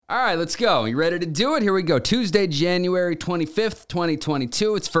All right, let's go. You ready to do it? Here we go. Tuesday, January 25th,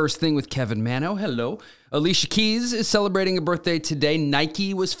 2022. It's First Thing with Kevin Mano. Hello. Alicia Keys is celebrating a birthday today.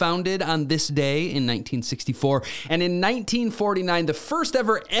 Nike was founded on this day in 1964. And in 1949, the first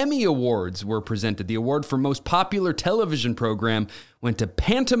ever Emmy Awards were presented. The award for most popular television program went to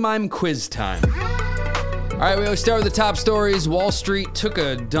Pantomime Quiz Time. All right, we always start with the top stories. Wall Street took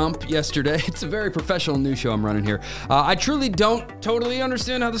a dump yesterday. It's a very professional news show I'm running here. I truly don't totally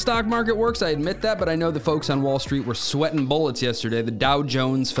understand how the stock market works. I admit that, but I know the folks on Wall Street were sweating bullets yesterday. The Dow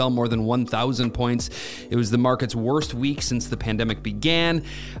Jones fell more than 1,000 points. It was the market's worst week since the pandemic began.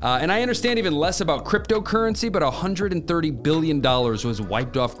 And I understand even less about cryptocurrency, but $130 billion was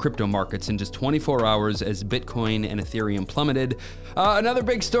wiped off crypto markets in just 24 hours as Bitcoin and Ethereum plummeted. Another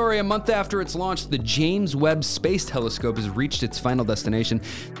big story, a month after it's launched, the James Webb Space Telescope has reached its final destination.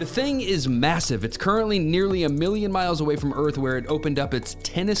 The thing is massive. It's currently nearly 1 million miles away from Earth, where it opened up its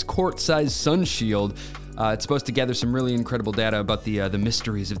tennis court-sized sun shield. It's supposed to gather some really incredible data about the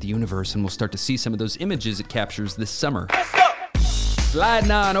mysteries of the universe, and we'll start to see some of those images it captures this summer.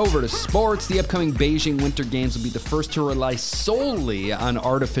 Sliding on over to sports, the upcoming Beijing Winter Games will be the first to rely solely on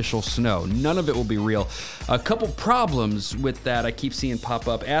artificial snow. None of it will be real. A couple problems with that I keep seeing pop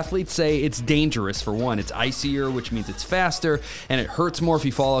up. Athletes say it's dangerous, for one. It's icier, which means it's faster, and it hurts more if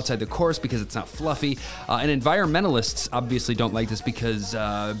you fall outside the course because it's not fluffy. And environmentalists obviously don't like this because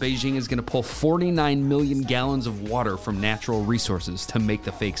Beijing is going to pull 49 million gallons of water from natural resources to make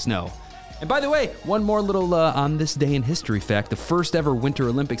the fake snow. And by the way, one more little on this day in history fact. The first ever Winter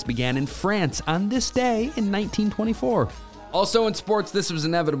Olympics began in France on this day in 1924. Also in sports, this was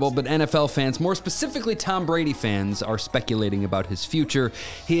inevitable, but NFL fans, more specifically Tom Brady fans, are speculating about his future.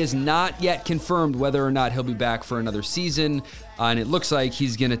 He has not yet confirmed whether or not he'll be back for another season, and it looks like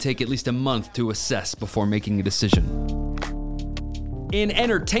he's going to take at least a month to assess before making a decision. In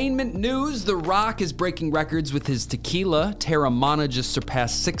entertainment news, The Rock is breaking records with his tequila. Teremana just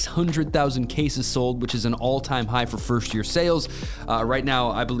surpassed 600,000 cases sold, which is an all-time high for first-year sales. Right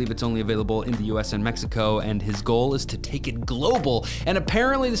now, I believe it's only available in the US and Mexico, and his goal is to take it global. And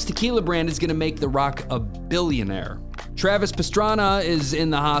apparently, this tequila brand is going to make The Rock a billionaire. Travis Pastrana is in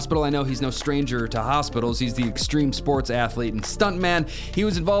the hospital. I know he's no stranger to hospitals. He's the extreme sports athlete and stuntman. He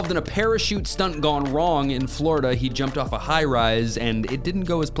was involved in a parachute stunt gone wrong in Florida. He jumped off a high-rise, and it didn't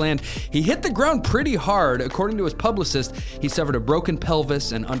go as planned. He hit the ground pretty hard. According to his publicist, he suffered a broken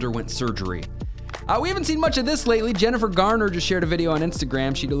pelvis and underwent surgery. We haven't seen much of this lately. Jennifer Garner just shared a video on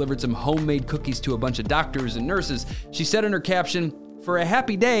Instagram. She delivered some homemade cookies to a bunch of doctors and nurses. She said in her caption, "For a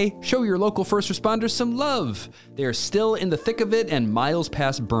happy day, show your local first responders some love. They are still in the thick of it and miles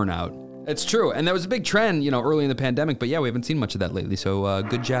past burnout." It's true, and that was a big trend, early in the pandemic, but yeah, we haven't seen much of that lately, so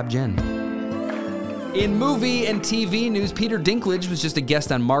good job, Jen. In movie and TV news, Peter Dinklage was just a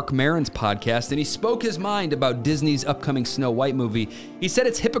guest on Marc Maron's podcast, and he spoke his mind about Disney's upcoming Snow White movie. He said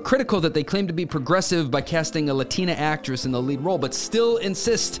it's hypocritical that they claim to be progressive by casting a Latina actress in the lead role, but still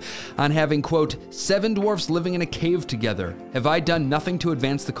insist on having, quote, 7 dwarfs living in a cave together. Have I done nothing to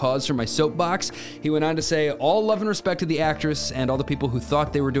advance the cause from my soapbox? He went on to say, all love and respect to the actress and all the people who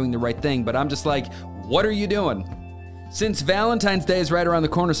thought they were doing the right thing, but I'm just like, what are you doing? Since Valentine's Day is right around the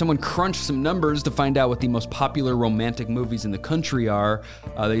corner, someone crunched some numbers to find out what the most popular romantic movies in the country are.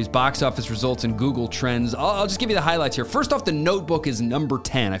 They use box office results and Google Trends. I'll just give you the highlights here. First off, The Notebook is number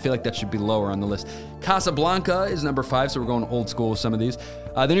 10. I feel like that should be lower on the list. Casablanca is number 5, so we're going old school with some of these.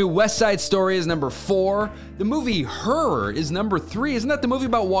 The new West Side Story is number 4. The movie Her is number 3. Isn't that the movie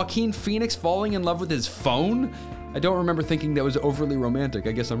about Joaquin Phoenix falling in love with his phone? I don't remember thinking that was overly romantic.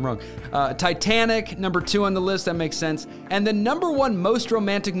 I guess I'm wrong. Titanic, number 2 on the list. That makes sense. And the number 1 most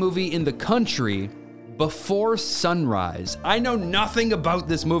romantic movie in the country, Before Sunrise. I know nothing about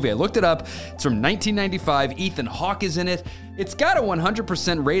this movie. I looked it up. It's from 1995. Ethan Hawke is in it. It's got a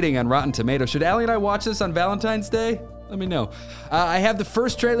 100% rating on Rotten Tomatoes. Should Allie and I watch this on Valentine's Day? Let me know. I have the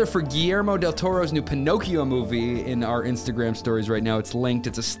first trailer for Guillermo del Toro's new Pinocchio movie in our Instagram stories right now. It's linked.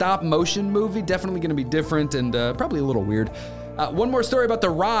 It's a stop-motion movie, definitely going to be different and probably a little weird. One more story about The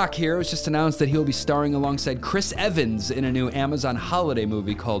Rock here. It was just announced that he'll be starring alongside Chris Evans in a new Amazon holiday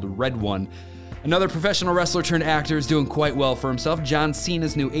movie called Red One. Another professional wrestler turned actor is doing quite well for himself. John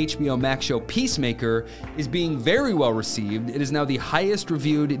Cena's new HBO Max show Peacemaker is being very well received. It is now the highest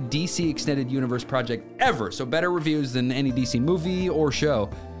reviewed DC Extended Universe project ever, so better reviews than any DC movie or show.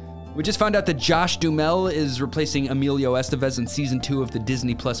 We just found out that Josh Duhamel is replacing Emilio Estevez in season 2 of the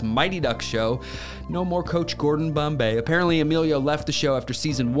Disney Plus Mighty Ducks show. No more Coach Gordon Bombay. Apparently Emilio left the show after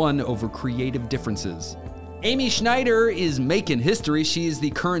season 1 over creative differences. Amy Schneider is making history. She is the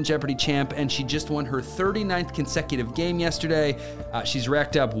current Jeopardy champ, and she just won her 39th consecutive game yesterday. She's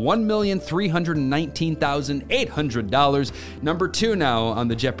racked up $1,319,800. Number 2 now on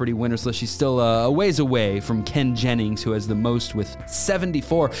the Jeopardy winners list. She's still a ways away from Ken Jennings, who has the most with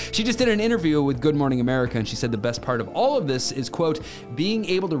 74. She just did an interview with Good Morning America, and she said the best part of all of this is, quote, being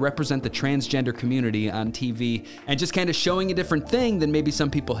able to represent the transgender community on TV and just kind of showing a different thing than maybe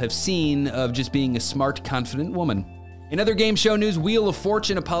some people have seen of just being a smart, confident woman. In other game show news, Wheel of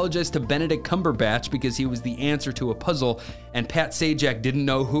Fortune apologized to Benedict Cumberbatch because he was the answer to a puzzle, and Pat Sajak didn't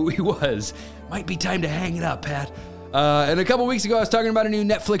know who he was. Might be time to hang it up, Pat. And a couple weeks ago, I was talking about a new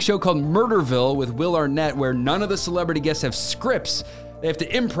Netflix show called Murderville with Will Arnett, where none of the celebrity guests have scripts. They have to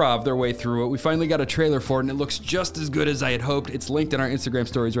improv their way through it. We finally got a trailer for it, and it looks just as good as I had hoped. It's linked in our Instagram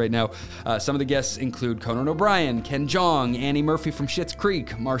stories right now. Some of the guests include Conan O'Brien, Ken Jeong, Annie Murphy from Schitt's Creek,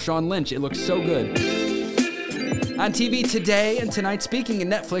 Marshawn Lynch. It looks so good. On TV today and tonight, speaking of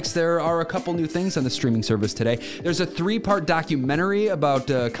Netflix, there are a couple new things on the streaming service today. There's a 3-part documentary about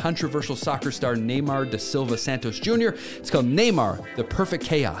controversial soccer star Neymar da Silva Santos Jr. It's called Neymar, The Perfect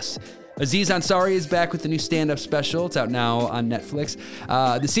Chaos. Aziz Ansari is back with the new stand-up special. It's out now on Netflix.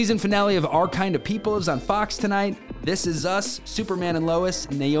 The season finale of Our Kind of People is on Fox tonight. This Is Us, Superman and Lois,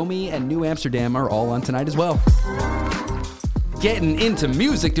 Naomi, and New Amsterdam are all on tonight as well. Getting into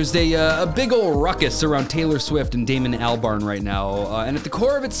music, there's a big old ruckus around Taylor Swift and Damon Albarn right now, and at the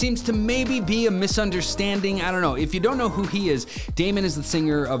core of it seems to maybe be a misunderstanding. I don't know. If you don't know who he is, Damon is the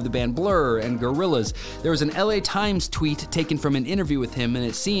singer of the band Blur and Gorillaz. There was an LA Times tweet taken from an interview with him, and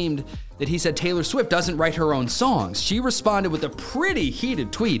it seemed that he said Taylor Swift doesn't write her own songs. She responded with a pretty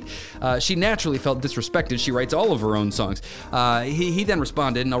heated tweet. She naturally felt disrespected. She writes all of her own songs. He then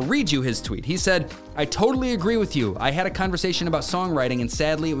responded, and I'll read you his tweet. He said, I totally agree with you. I had a conversation about songwriting, and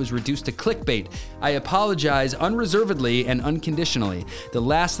sadly it was reduced to clickbait. I apologize unreservedly and unconditionally. The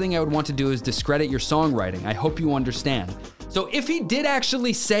last thing I would want to do is discredit your songwriting. I hope you understand. So if he did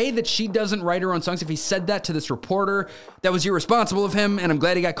actually say that she doesn't write her own songs, if he said that to this reporter, that was irresponsible of him, and I'm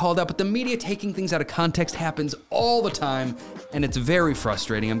glad he got called out. But the media taking things out of context happens all the time, and it's very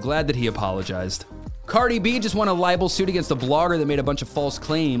frustrating. I'm glad that he apologized. Cardi B just won a libel suit against a blogger that made a bunch of false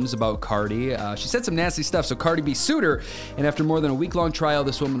claims about Cardi. She said some nasty stuff, so Cardi B sued her, and after more than a week-long trial,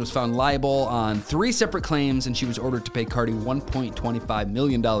 this woman was found liable on 3 separate claims, and she was ordered to pay Cardi $1.25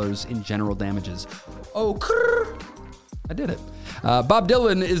 million in general damages. Oh, I did it. Bob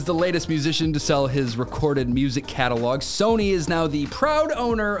Dylan is the latest musician to sell his recorded music catalog. Sony is now the proud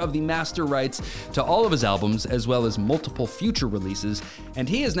owner of the master rights to all of his albums, as well as multiple future releases, and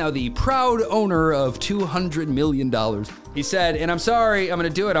he is now the proud owner of $200 million. He said, and I'm sorry, I'm gonna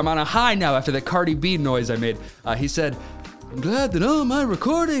do it, I'm on a high now after that Cardi B noise I made. He said, I'm glad that all my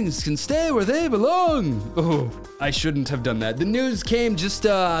recordings can stay where they belong. Oh, I shouldn't have done that. The news came just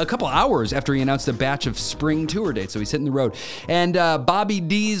a couple hours after he announced a batch of spring tour dates, so he's hitting the road. And Bobby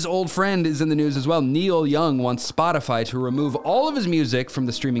D's old friend is in the news as well. Neil Young wants Spotify to remove all of his music from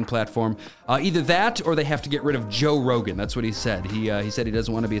the streaming platform. Either that or they have to get rid of Joe Rogan. That's what he said. He said he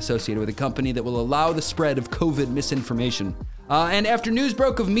doesn't want to be associated with a company that will allow the spread of COVID misinformation. And after news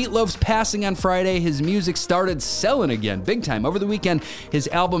broke of Meat Loaf's passing on Friday, his music started selling again, big time. Over the weekend, his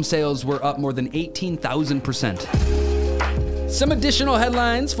album sales were up more than 18,000%. Some additional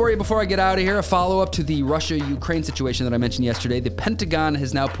headlines for you before I get out of here. A follow-up to the Russia-Ukraine situation that I mentioned yesterday. The Pentagon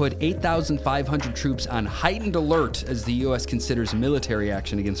has now put 8,500 troops on heightened alert as the U.S. considers military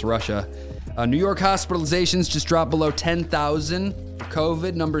action against Russia. New York hospitalizations just dropped below 10,000 for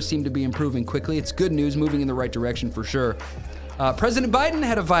COVID. Numbers seem to be improving quickly. It's good news, moving in the right direction for sure. President Biden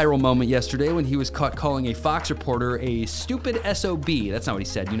had a viral moment yesterday when he was caught calling a Fox reporter a stupid SOB. That's not what he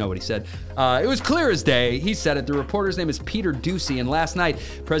said. You know what he said. It was clear as day. He said it. The reporter's name is Peter Doocy, and last night,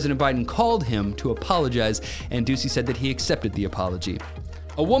 President Biden called him to apologize, and Doocy said that he accepted the apology.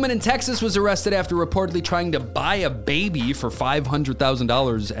 A woman in Texas was arrested after reportedly trying to buy a baby for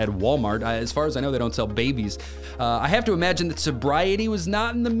 $500,000 at Walmart. As far as I know, they don't sell babies. I have to imagine that sobriety was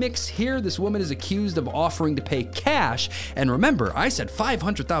not in the mix here. This woman is accused of offering to pay cash. And remember, I said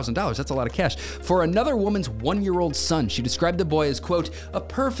 $500,000. That's a lot of cash. For another woman's 1-year-old son. She described the boy as, quote, a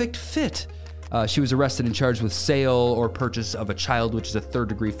perfect fit. She was arrested and charged with sale or purchase of a child, which is a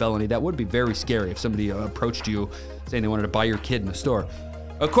third-degree felony. That would be very scary if somebody approached you saying they wanted to buy your kid in a store.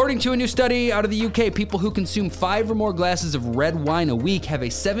 According to a new study out of the UK, people who consume 5 or more glasses of red wine a week have a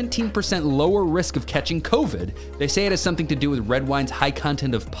 17% lower risk of catching COVID. They say it has something to do with red wine's high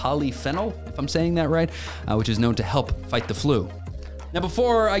content of polyphenol, if I'm saying that right, which is known to help fight the flu. Now,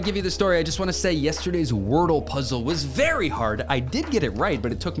 before I give you the story, I just want to say yesterday's Wordle puzzle was very hard. I did get it right,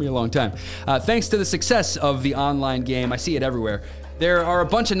 but it took me a long time. Thanks to the success of the online game, I see it everywhere. There are a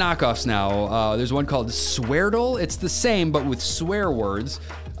bunch of knockoffs now. There's one called Sweardle. It's the same, but with swear words.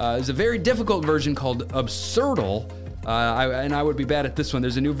 There's a very difficult version called Absurdle. I would be bad at this one.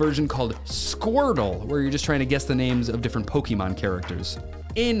 There's a new version called Squirtle, where you're just trying to guess the names of different Pokemon characters.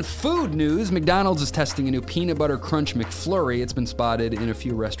 In food news, McDonald's is testing a new peanut butter crunch McFlurry. It's been spotted in a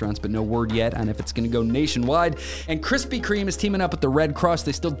few restaurants, but no word yet on if it's going to go nationwide. And Krispy Kreme is teaming up with the Red Cross.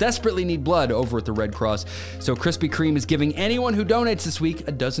 They still desperately need blood over at the Red Cross. So Krispy Kreme is giving anyone who donates this week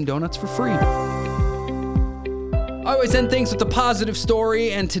a dozen donuts for free. I always end things with a positive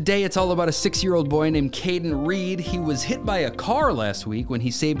story, and today it's all about a 6-year-old boy named Caden Reed. He was hit by a car last week when he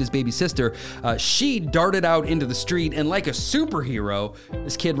saved his baby sister. She darted out into the street, and like a superhero,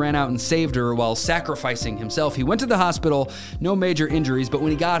 this kid ran out and saved her while sacrificing himself. He went to the hospital, no major injuries, but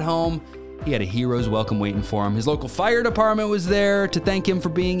when he got home, he had a hero's welcome waiting for him. His local fire department was there to thank him for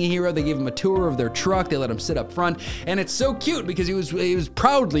being a hero. They gave him a tour of their truck. They let him sit up front. And it's so cute because he was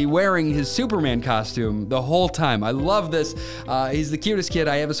proudly wearing his Superman costume the whole time. I love this. He's the cutest kid.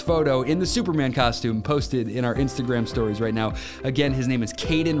 I have his photo in the Superman costume posted in our Instagram stories right now. Again, his name is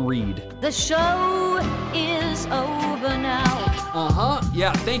Caden Reed. The show is over now.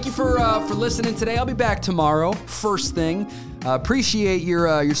 Yeah, thank you for listening today. I'll be back tomorrow, first thing. Appreciate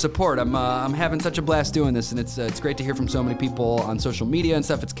your support. I'm having such a blast doing this, and it's great to hear from so many people on social media and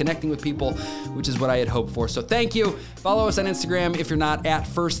stuff. It's connecting with people, which is what I had hoped for. So thank you. Follow us on Instagram if you're not at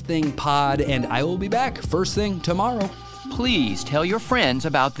First Thing Pod, and I will be back first thing tomorrow. Please tell your friends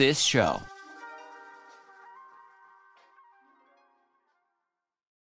about this show.